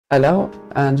Hello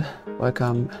and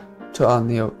welcome to our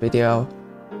new video.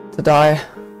 Today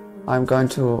I'm going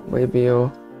to review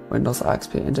Windows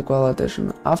XP Integral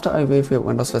Edition after I review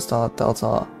Windows Vista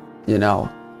Delta,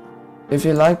 If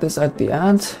you like this at the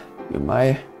end, you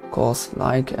may of course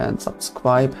like and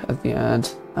subscribe at the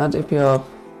end, and if you have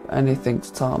anything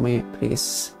to tell me,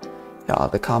 please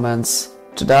the comments.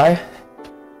 Today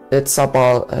it's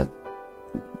about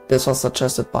this was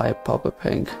suggested by Powerup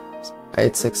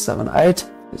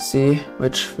 8678. You see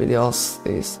which videos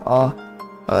these are.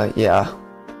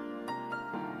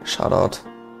 Shout out.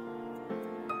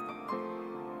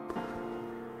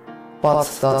 But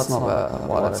that's not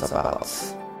what it's about.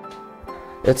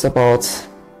 It's about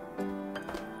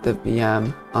the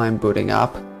VM I'm booting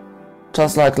up.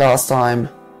 Just like last time,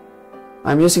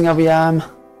 I'm using a VM,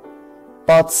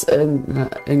 but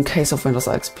in case of Windows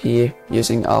XP,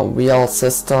 using a real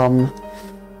system.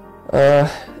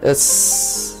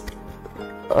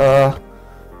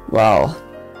 Well,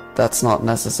 that's not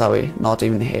necessary, not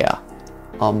even here.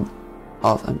 On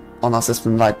a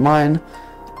system like mine,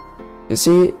 you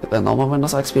see the normal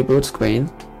Windows XP boot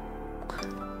screen.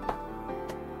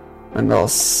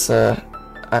 Windows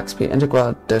XP Integral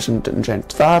Edition didn't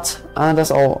change that, and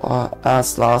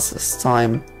as last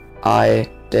time I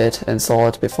did install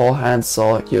it beforehand,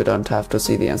 so you don't have to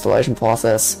see the installation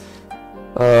process.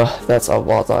 That's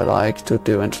what I like to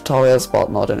do in tutorials,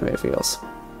 but not in reviews.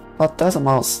 But there's a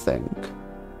mouse thing.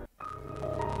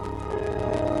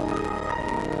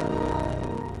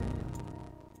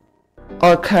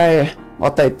 Okay,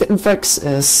 what they didn't fix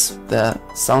is the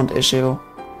sound issue.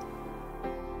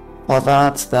 For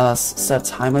that, there's set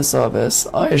timer service.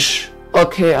 I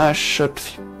should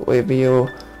review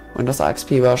Windows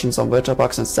XP versions on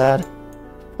VirtualBox instead.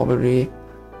 Probably.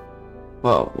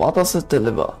 Well, what does it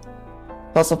deliver?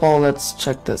 First of all, let's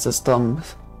check the system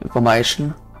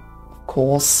information. Of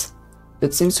course,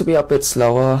 it seems to be a bit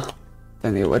slower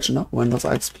than the original Windows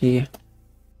XP.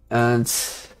 And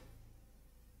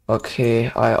okay,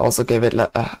 I also gave it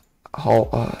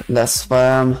less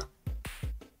RAM,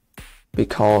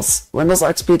 because Windows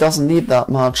XP doesn't need that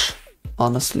much,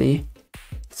 honestly.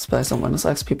 It's based on Windows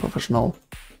XP Professional.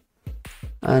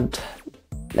 And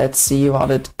let's see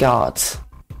what it got. So,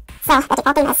 the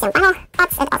default theme is Zoom Final,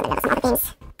 but it also delivers some other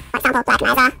themes. For example, Black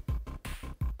Mesa.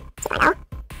 Rhino.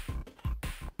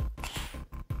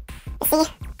 You see?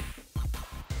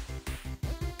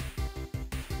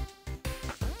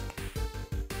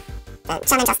 The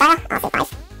Challenge of Style, I'll say 5.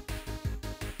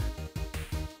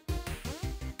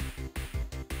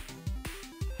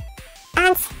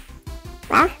 And,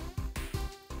 well,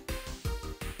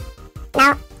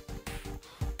 now,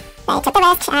 they took the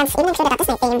risk and even included a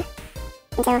Disney theme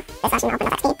into this version of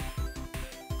Windows XP.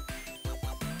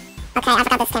 Okay, I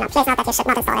forgot this came up. Please note that you should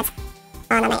not install it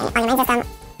on your main system.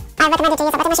 I recommend you to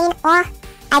use a virtual machine or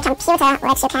a computer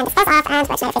which you can dispose of and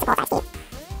which may support XP.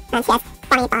 And yes,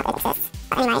 funny, but it exists.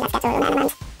 But anyway, let's get to an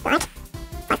element like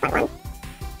 5.1.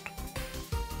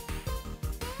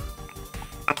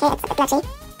 Okay, it's a bit glitchy.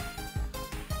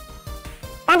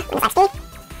 Then, Windows XP.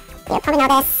 You probably know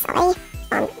this already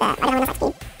from the regular Windows XP.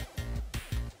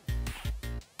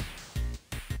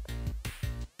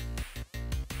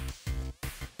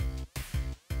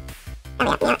 Then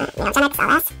we have Neogenics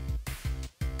LS.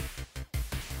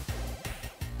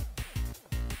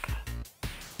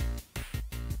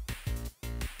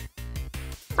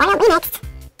 Oil Remixed.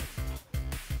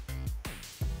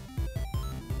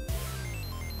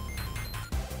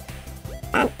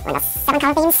 And Windows 7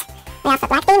 color themes. We have the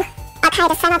black theme. Okay,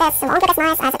 this channel does won't look as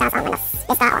nice as it does on Windows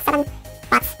Vista or 7,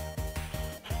 but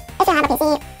if you have a PC,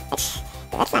 which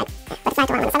like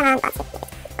to run Windows 7 on, but you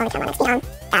only can run XP on,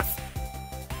 that's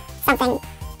something.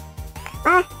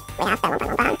 Well, we have the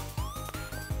 1.1 button.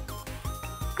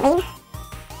 Green.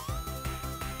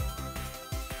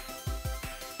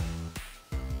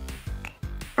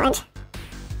 Orange.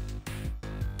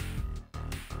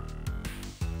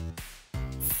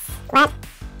 Red.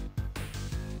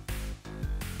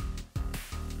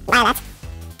 Violet.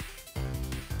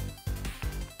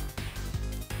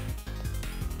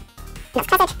 Windows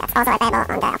Classic, that's also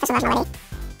available on the official version already.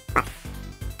 But.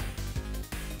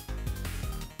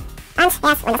 And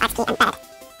yes, Windows XP Embedded.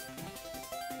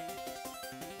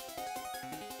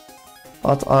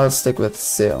 But I'll stick with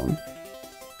Xeon,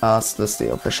 as this is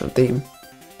the official theme.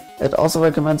 It also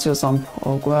recommends you some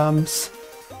programs,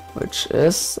 which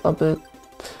is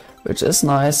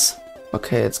nice.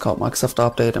 Okay, it's called Microsoft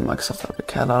Update and Microsoft Update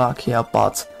Catalog here,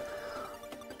 but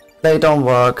they don't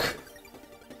work.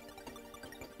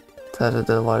 But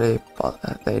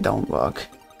they don't work.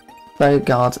 They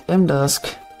got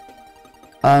imdisk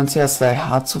And yes, they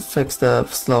had to fix the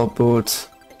slow boot.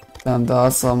 And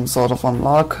there's some sort of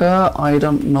unlocker. I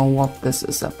don't know what this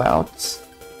is about.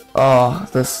 Oh,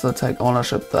 this is the take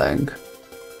ownership thing.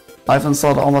 I've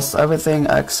installed almost everything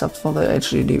except for the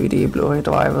HD DVD Blu-ray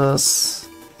drivers,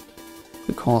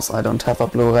 because I don't have a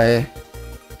Blu-ray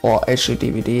or HD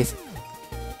DVD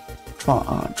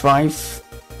drive,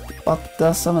 but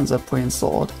there's 7-zip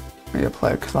pre-installed. You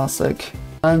play Classic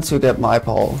and you get my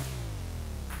poll.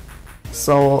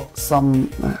 So some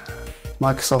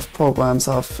Microsoft programs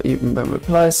have even been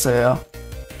replaced here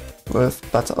with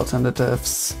better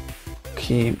alternatives.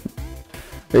 Okay.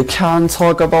 We can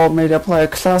talk about Media Player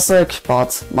Classic, but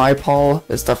MyPal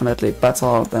is definitely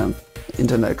better than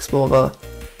Internet Explorer.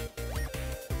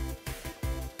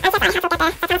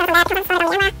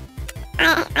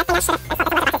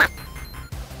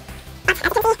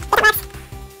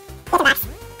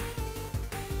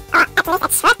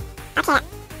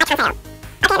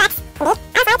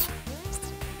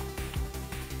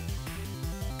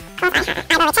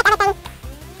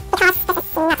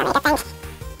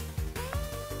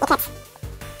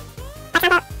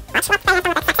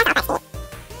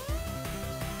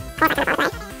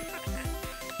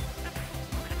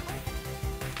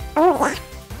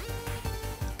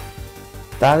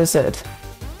 That is it.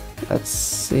 Let's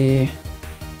see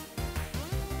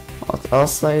what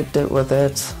else they did with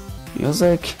it.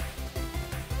 Music,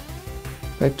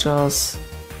 pictures,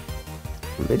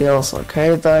 videos.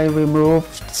 Okay, they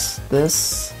removed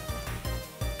this.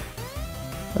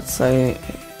 Let's say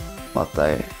what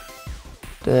they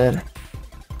did.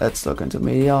 Let's look into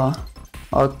media.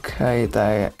 Okay,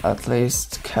 they at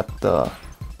least kept the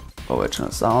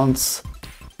original sounds.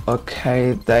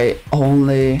 Okay, they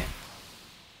only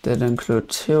did include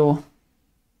 2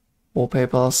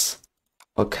 wallpapers.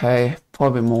 Okay,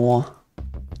 probably more.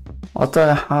 What do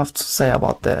I have to say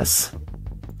about this?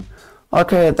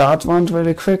 Okay, that went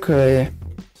really quickly,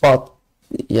 but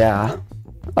yeah.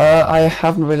 I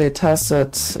haven't really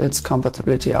tested its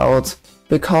compatibility out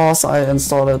because I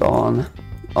installed it on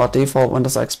our default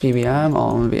Windows XP VM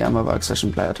on VMware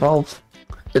Workstation Player 12.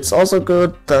 It's also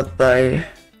good that they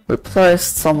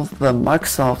replaced some of the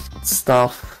Microsoft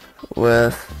stuff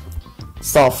with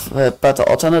better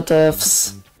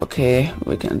alternatives. Okay,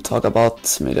 we can talk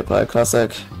about Media Player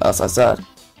Classic, as I said.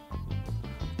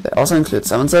 They also include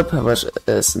 7-zip, which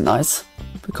is nice,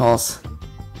 because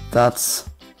that's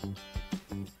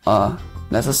a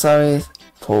necessary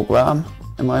program,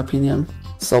 in my opinion.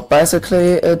 So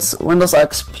basically, it's Windows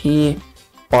XP,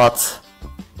 but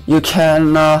you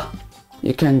can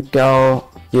go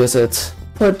use it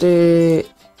pretty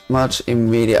much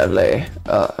immediately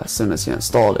as soon as you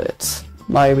install it.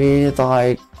 Maybe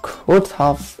I could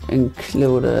have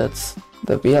included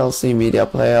the VLC media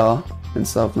player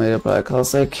instead of Media Player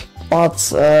Classic,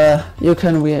 but you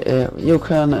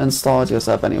can install it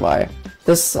yourself anyway.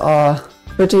 This is a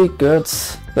pretty good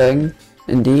thing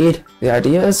indeed. The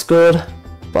idea is good,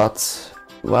 but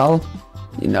well,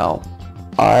 you know,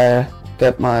 I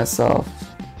get myself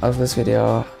out of this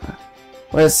video.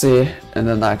 We'll see in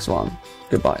the next one.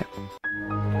 Goodbye.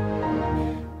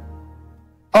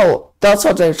 Oh, that's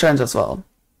what they changed as well.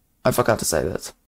 I forgot to say that.